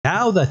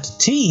Now that the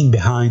team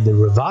behind the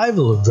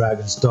revival of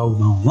Dragon's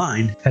Dogma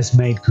Online has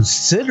made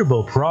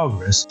considerable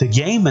progress, the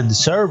game and the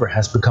server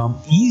has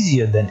become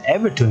easier than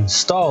ever to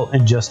install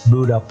and just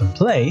boot up and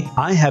play,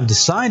 I have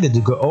decided to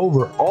go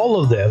over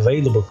all of the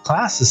available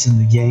classes in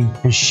the game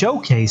and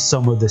showcase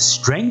some of the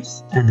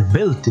strengths and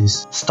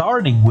abilities,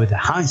 starting with the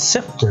High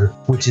Scepter,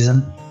 which is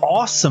an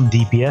awesome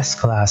DPS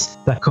class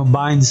that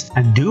combines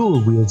and dual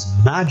wields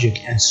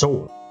magic and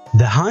sword.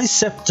 The High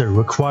Scepter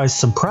requires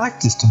some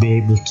practice to be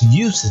able to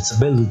use its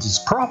abilities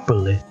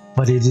properly,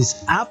 but it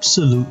is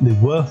absolutely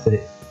worth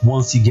it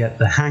once you get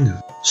the hang of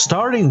it.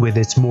 Starting with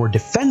its more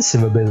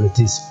defensive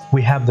abilities,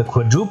 we have the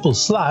Quadruple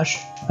Slash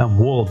and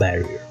Wall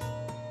Barrier.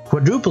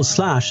 Quadruple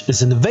Slash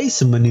is an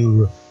evasive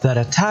maneuver that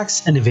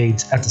attacks and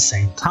evades at the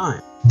same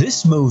time.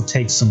 This move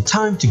takes some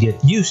time to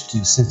get used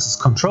to since its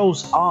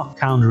controls are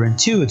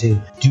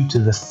counterintuitive due to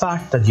the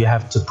fact that you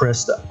have to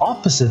press the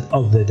opposite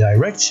of the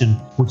direction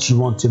which you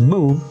want to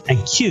move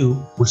and Q,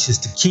 which is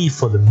the key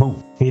for the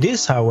move. It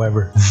is,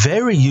 however,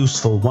 very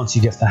useful once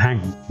you get the hang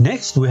of it.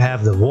 Next we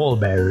have the Wall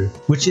Barrier,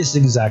 which is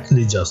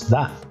exactly just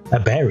that, a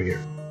barrier.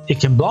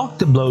 It can block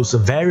the blows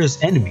of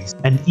various enemies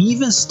and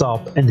even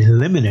stop an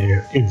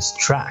eliminator in its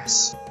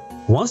tracks.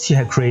 Once you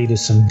have created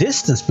some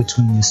distance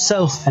between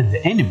yourself and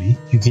the enemy,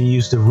 you can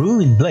use the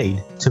Ruin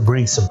Blade to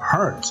bring some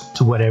hurt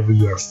to whatever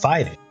you are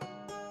fighting.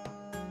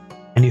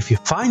 And if you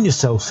find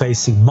yourself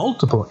facing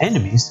multiple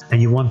enemies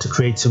and you want to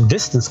create some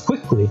distance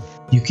quickly,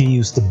 you can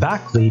use the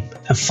Back Leap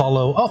and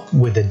follow up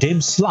with a Dim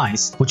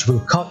Slice, which will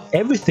cut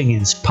everything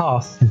in its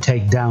path and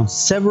take down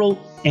several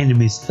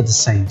enemies at the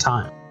same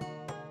time.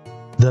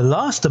 The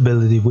last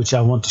ability which I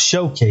want to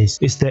showcase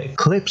is the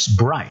Eclipse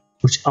Bright,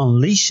 which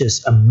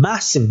unleashes a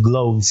massive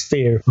glowing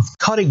sphere of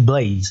cutting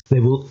blades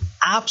that will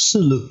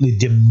absolutely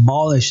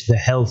demolish the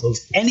health of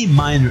any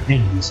minor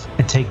enemies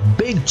and take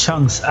big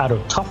chunks out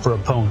of tougher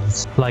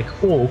opponents like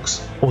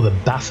orcs or the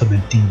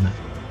Baphomet demon.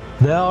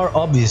 There are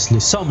obviously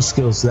some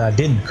skills that I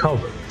didn't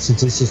cover,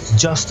 since this is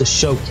just a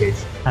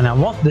showcase, and I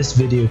want this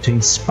video to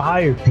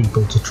inspire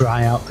people to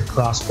try out the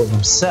class for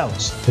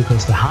themselves,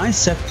 because the High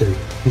Scepter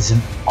is an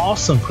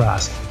awesome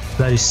class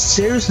that is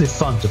seriously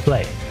fun to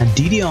play, and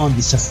DDON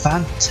is a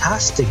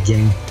fantastic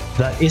game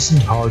that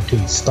isn't hard to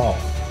install.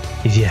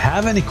 If you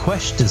have any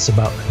questions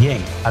about the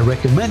game, I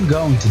recommend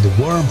going to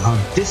the Worm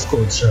Hunt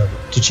Discord server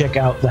to check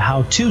out the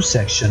how-to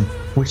section,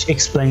 which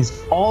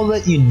explains all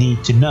that you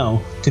need to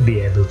know to be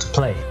able to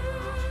play.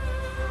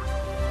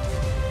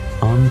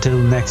 Until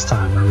next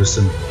time,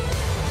 Arisen.